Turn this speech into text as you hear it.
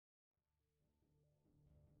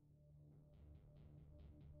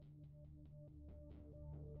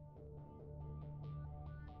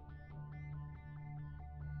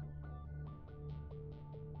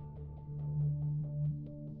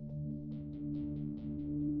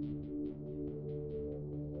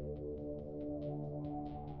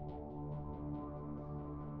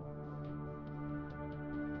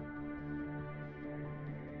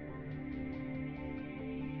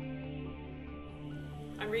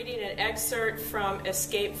I'm reading an excerpt from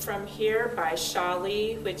Escape from Here by Sha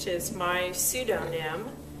Li, which is my pseudonym,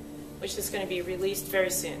 which is going to be released very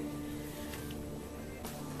soon.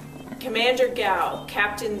 Commander Gao,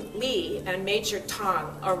 Captain Li, and Major Tang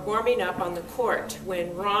are warming up on the court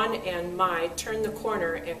when Ron and Mai turn the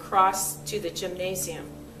corner and cross to the gymnasium.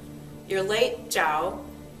 "You're late, ZHAO,"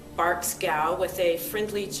 barks Gao with a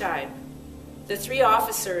friendly jibe. The three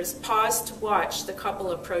officers pause to watch the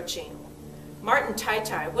couple approaching. "Martin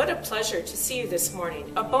Taitai, what a pleasure to see you this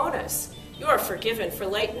morning. A bonus. You are forgiven for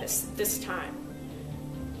lateness this time."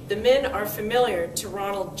 The men are familiar to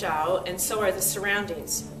Ronald ZHAO, and so are the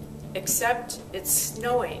surroundings, except it's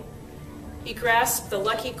snowing. He grasps the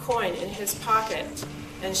lucky coin in his pocket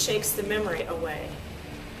and shakes the memory away.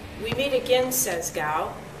 "We meet again," says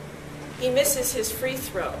Gao. He misses his free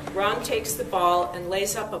throw. Ron takes the ball and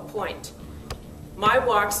lays up a point. Mai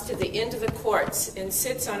walks to the end of the courts and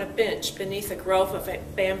sits on a bench beneath a grove of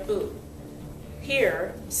bamboo.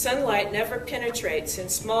 Here, sunlight never penetrates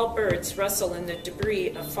and small birds rustle in the debris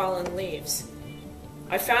of fallen leaves.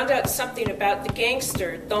 "I found out something about the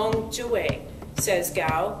gangster Dong Zhuwei," says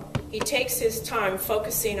Gao. He takes his time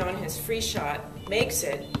focusing on his free shot, makes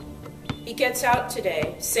it. He gets out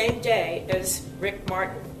today, same day as Rick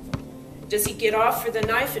Martin. "Does he get off for the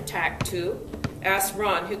knife attack too?" asks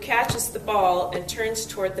Ron, who catches the ball and turns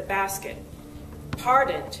toward the basket.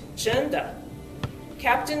 "Pardoned, Jenda."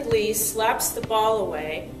 Captain Li slaps the ball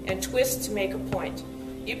away and twists to make a point.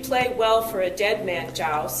 "You play well for a dead man,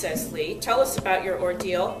 ZHAO," says Li. "Tell us about your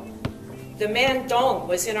ordeal." "The man Dong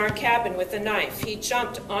was in our cabin with a knife. He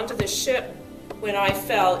jumped onto the ship when I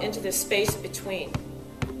fell into the space between.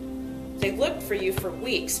 They looked for you for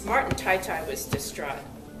weeks." Martin Taitai was distraught.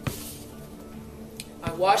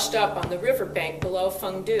 "I washed up on the riverbank below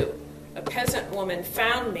Fengdu. A peasant woman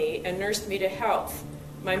found me and nursed me to health.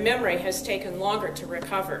 My memory has taken longer to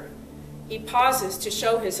recover." He pauses to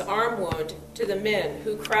show his arm wound to the men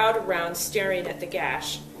who crowd around staring at the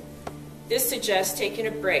gash. This suggests taking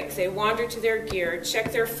a break. They wander to their gear,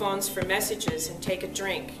 check their phones for messages, and take a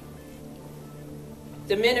drink.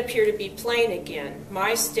 The men appear to be playing again.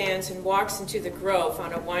 Mai stands and walks into the grove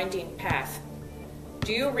on a winding path.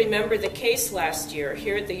 "Do you remember the case last year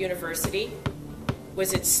here at the university?"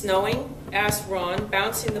 "Was it snowing?" asked Ron,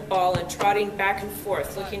 bouncing the ball and trotting back and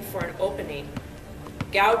forth, looking for an opening.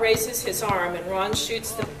 Gao raises his arm and Ron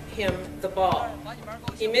shoots him the ball.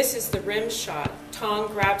 He misses the rim shot. Tong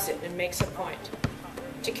grabs it and makes a point.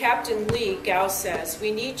 To Captain Li, Gao says, "We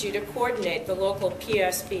need you to coordinate the local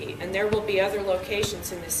PSB, and there will be other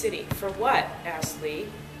locations in the city." "For what?" asked Li.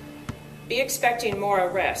 "Be expecting more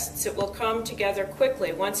arrests. It will come together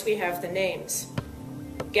quickly once we have the names."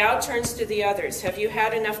 Gao turns to the others. "Have you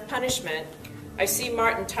had enough punishment? I see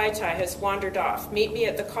Martin Taitai has wandered off. Meet me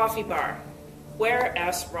at the coffee bar." "Where?"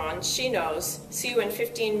 asked Ron. "She knows. See you in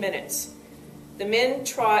 15 minutes. The men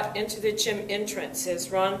trot into the gym entrance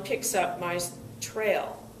as Ron picks up my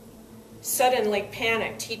trail. Suddenly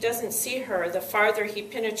panicked, he doesn't see her the farther he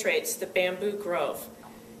penetrates the bamboo grove.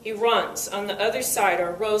 He runs. On the other side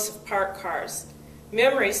are rows of parked cars.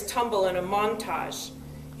 Memories tumble in a montage.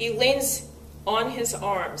 He leans on his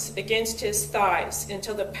arms against his thighs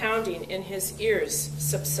until the pounding in his ears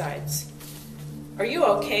subsides. "Are you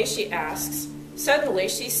okay?" she asks. Suddenly,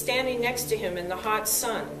 she's standing next to him in the hot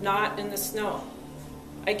sun, not in the snow.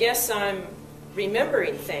 "I guess I'm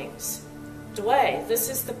remembering things." "Dway, this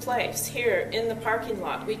is the place, here in the parking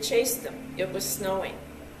lot. We chased them. It was snowing."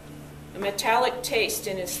 A metallic taste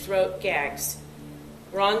in his throat gags.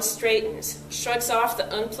 Ron straightens, shrugs off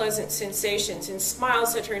the unpleasant sensations, and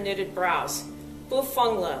smiles at her knitted brows. "Bu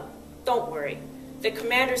feng le, don't worry. The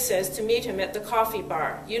commander says to meet him at the coffee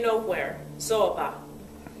bar. You know where. Zoba."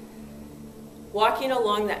 Walking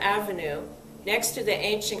along the avenue, next to the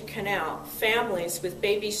ancient canal, families with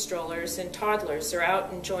baby strollers and toddlers are out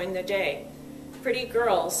enjoying the day. Pretty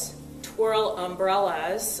girls twirl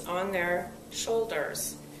umbrellas on their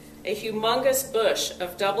shoulders. A humongous bush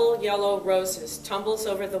of double yellow roses tumbles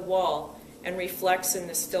over the wall and reflects in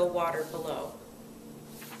the still water below.